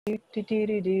That's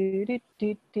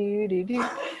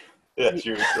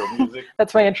your intro music?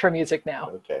 That's my intro music now.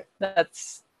 Okay.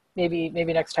 That's maybe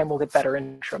next time we'll get better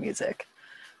intro music.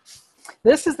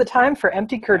 This is the time for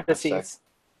empty courtesies.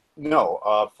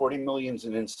 No, 40 million's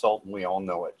an insult and we all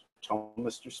know it. Tell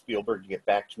Mr. Spielberg to get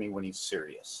back to me when he's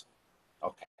serious.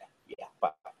 Okay. Yeah,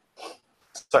 bye.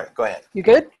 Sorry, go ahead. You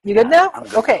good? You good now? I'm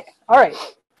good. Okay. All right.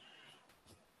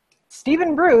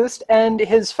 Stephen Bruce and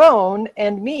his phone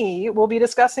and me will be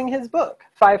discussing his book,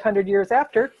 500 Years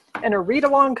After, in a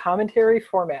read-along commentary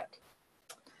format.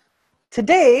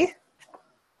 Today,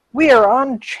 we are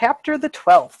on chapter the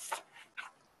 12th,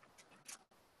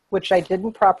 which I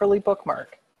didn't properly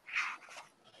bookmark.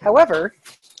 However,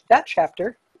 that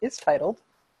chapter is titled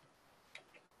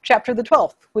Chapter the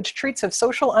 12th, which treats of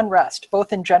social unrest,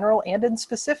 both in general and in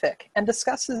specific, and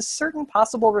discusses certain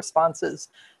possible responses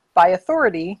by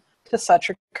authority to such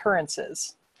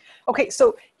occurrences. Okay,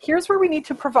 so here's where we need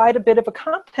to provide a bit of a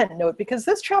content note, because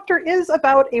this chapter is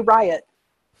about a riot,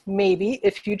 maybe,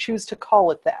 if you choose to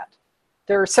call it that.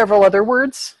 There are several other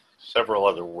words. Several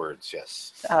other words,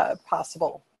 yes.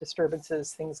 Possible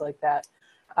disturbances, things like that.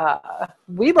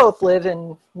 We both live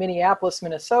in Minneapolis,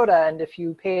 Minnesota, and if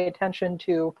you pay attention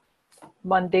to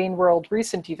mundane world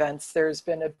recent events, there's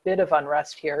been a bit of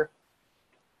unrest here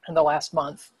in the last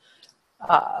month.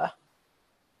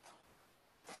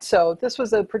 So this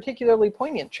was a particularly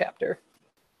poignant chapter.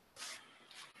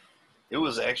 It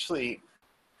was actually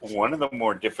one of the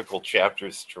more difficult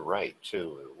chapters to write,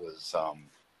 too. It was,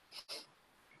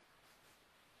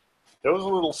 there was a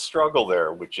little struggle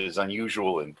there, which is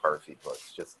unusual in Parfit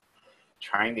books, just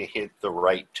trying to hit the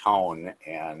right tone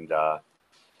and,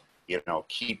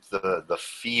 keep the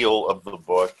feel of the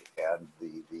book and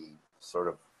the sort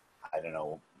of,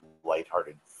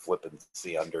 lighthearted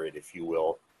flippancy under it, if you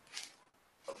will,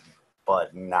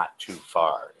 but not too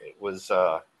far. It was,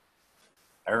 I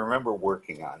remember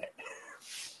working on it.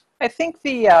 I think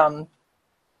in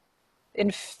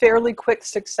fairly quick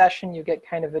succession, you get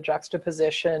kind of a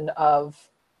juxtaposition of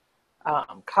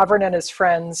Cavern and his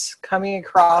friends coming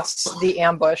across the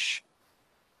ambush.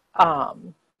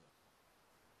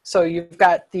 So you've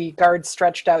got the guards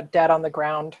stretched out dead on the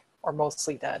ground, or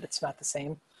mostly dead. It's not the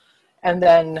same. And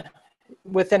then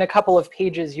within a couple of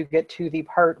pages, you get to the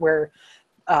part where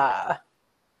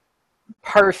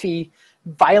Parfit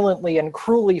violently and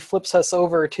cruelly flips us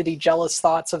over to the jealous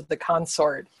thoughts of the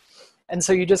consort. And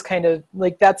so you just kind of,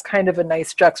 that's kind of a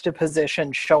nice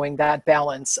juxtaposition showing that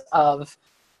balance of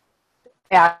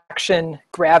action,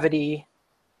 gravity,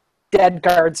 dead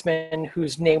guardsmen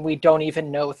whose name we don't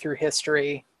even know through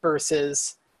history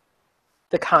versus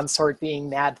the consort being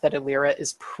mad that Illyria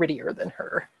is prettier than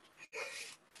her.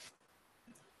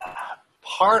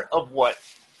 Part of what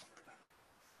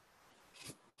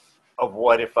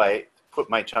if I put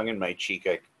my tongue in my cheek,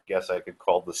 I guess I could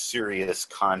call the serious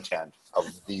content of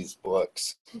these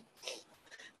books,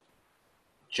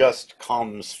 just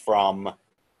comes from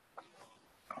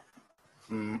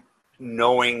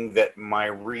knowing that my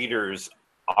readers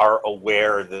are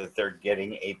aware that they're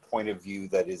getting a point of view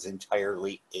that is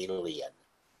entirely alien.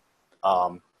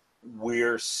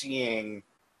 We're seeing,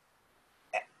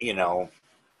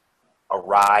 a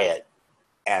riot,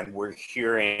 and we're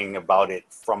hearing about it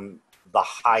from the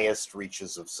highest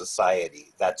reaches of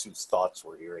society. That's whose thoughts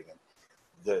we're hearing.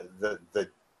 The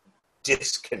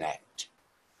disconnect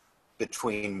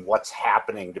between what's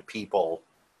happening to people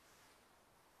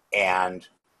and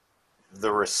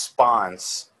the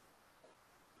response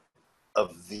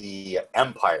of the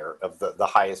empire, of the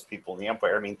highest people in the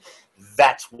empire. I mean,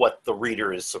 that's what the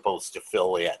reader is supposed to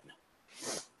fill in.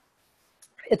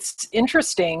 It's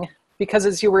interesting because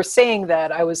as you were saying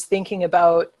that, I was thinking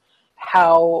about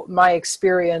how my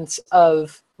experience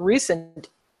of recent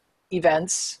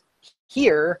events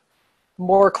here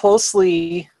more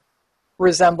closely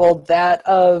resembled that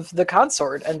of the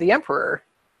consort and the emperor.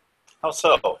 How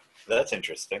so? That's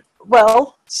interesting.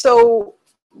 Well, so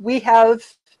we have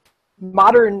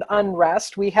modern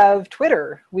unrest, we have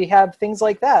Twitter, we have things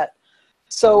like that.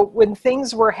 So when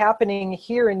things were happening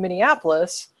here in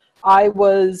Minneapolis, I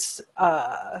was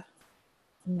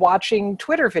watching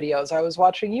Twitter videos. I was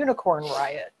watching Unicorn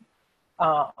Riot.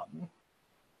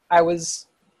 I was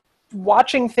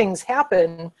watching things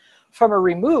happen from a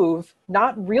remove,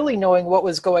 not really knowing what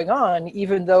was going on,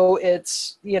 even though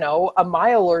it's, a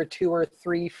mile or two or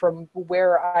three from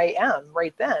where I am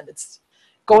right then. It's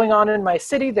going on in my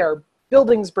city. There are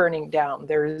buildings burning down.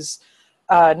 There's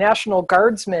National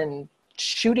Guardsmen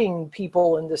shooting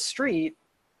people in the street.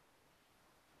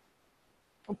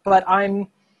 But I'm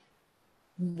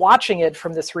watching it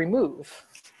from this remove.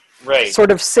 Right.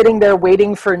 sort of sitting there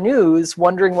waiting for news,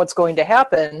 wondering what's going to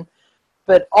happen,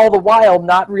 but all the while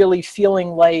not really feeling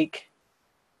like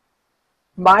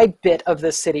my bit of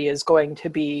the city is going to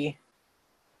be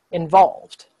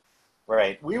involved.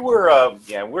 Right. We were,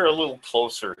 we're a little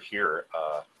closer here,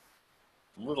 a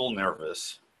little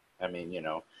nervous. I mean,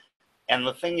 and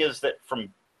the thing is that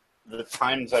from the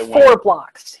times I went... 4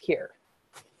 blocks here.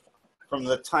 From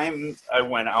the time I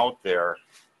went out there,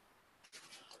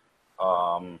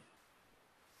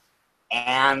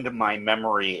 and my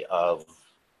memory of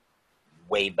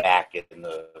way back in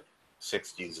the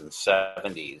 60s and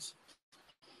 70s,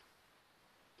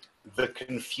 the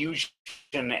confusion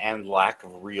and lack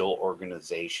of real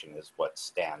organization is what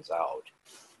stands out.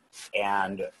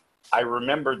 And I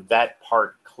remembered that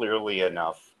part clearly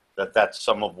enough that that's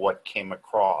some of what came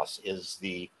across is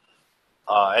the,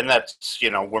 and that's,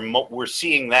 we're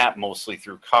seeing that mostly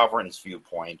through Coverin's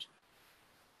viewpoint,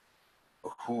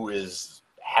 who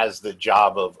has the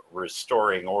job of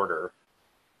restoring order,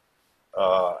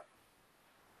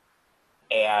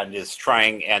 and is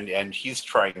trying, and he's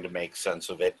trying to make sense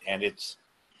of it. And it's,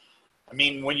 I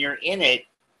mean, when you're in it,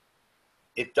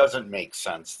 it doesn't make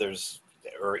sense.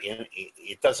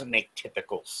 It doesn't make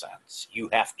typical sense. You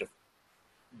have to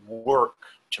work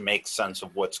to make sense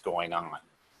of what's going on.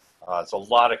 It's a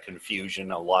lot of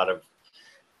confusion, a lot of,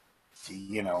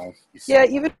 Yeah,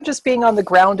 even just being on the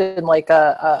ground in like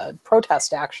a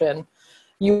protest action,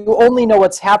 you only know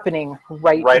what's happening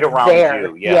right around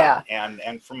there. you. Yeah.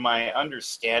 And from my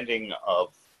understanding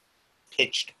of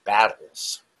pitched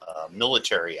battles,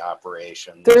 military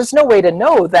operations, there's no way to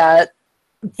know that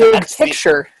big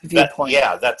picture viewpoint.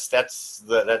 That's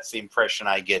the impression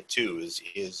I get too.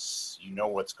 Is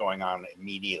what's going on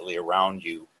immediately around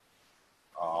you,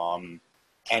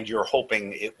 and you're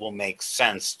hoping it will make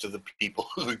sense to the people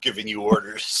who are giving you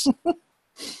orders.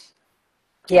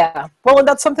 Yeah, well, and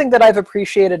that's something that I've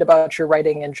appreciated about your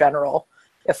writing in general.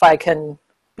 If I can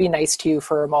be nice to you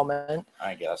for a moment,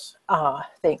 I guess.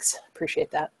 Thanks,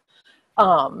 appreciate that.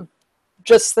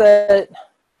 Just that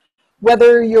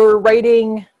whether you're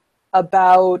writing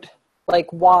about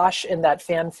like Wash in that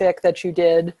fanfic that you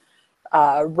did,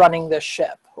 running the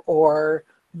ship, or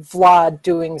Vlad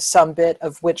doing some bit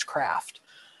of witchcraft,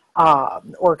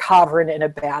 or Coverin in a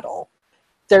battle,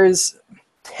 there's,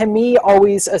 to me,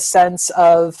 always a sense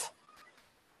of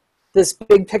this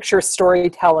big picture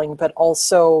storytelling, but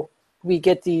also we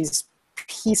get these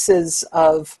pieces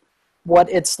of what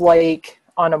it's like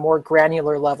on a more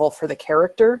granular level for the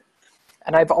character.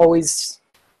 And I've always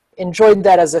enjoyed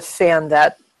that as a fan,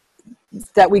 that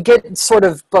we get sort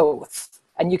of both.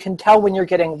 And you can tell when you're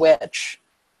getting which,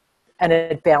 and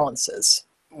it balances.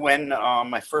 When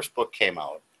my first book came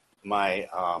out, my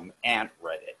aunt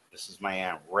read it. This is my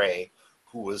Aunt Ray,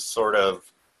 who was sort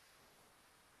of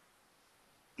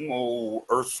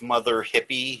Earth Mother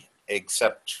hippie,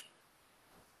 except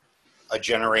a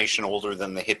generation older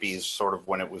than the hippies sort of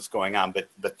when it was going on, but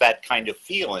that kind of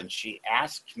feel. And she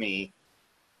asked me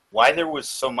why there was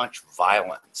so much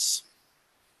violence.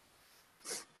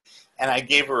 And I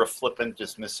gave her a flippant,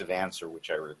 dismissive answer, which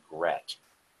I regret.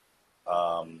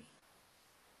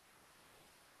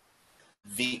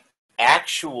 The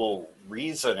actual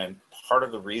reason, and part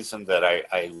of the reason that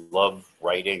I love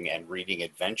writing and reading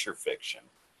adventure fiction,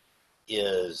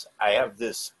 is I have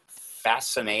this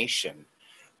fascination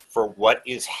for what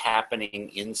is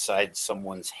happening inside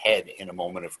someone's head in a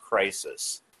moment of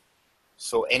crisis.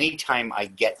 So anytime I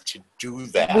get to do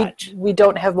that... We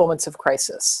don't have moments of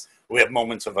crisis. We have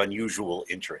moments of unusual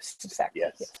interest. Exactly.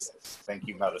 Yes. Thank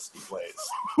you, Modesty Plays.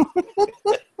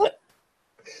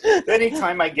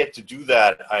 Anytime I get to do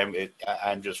that,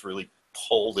 I'm just really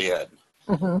pulled in.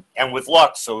 Mm-hmm. And with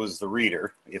luck, so is the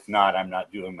reader. If not, I'm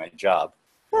not doing my job.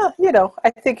 I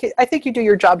think you do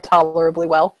your job tolerably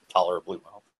well. Tolerably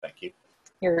well. Thank you.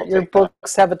 Your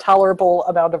books have a tolerable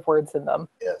amount of words in them.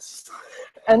 Yes.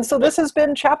 And so this has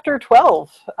been Chapter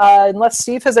 12. Unless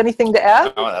Steve has anything to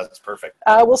add. Oh, that's perfect.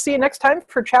 We'll see you next time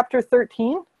for Chapter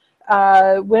 13,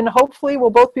 when hopefully we'll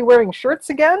both be wearing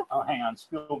shirts again. Oh, hang on.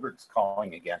 Spielberg's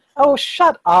calling again. Oh,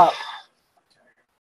 shut up.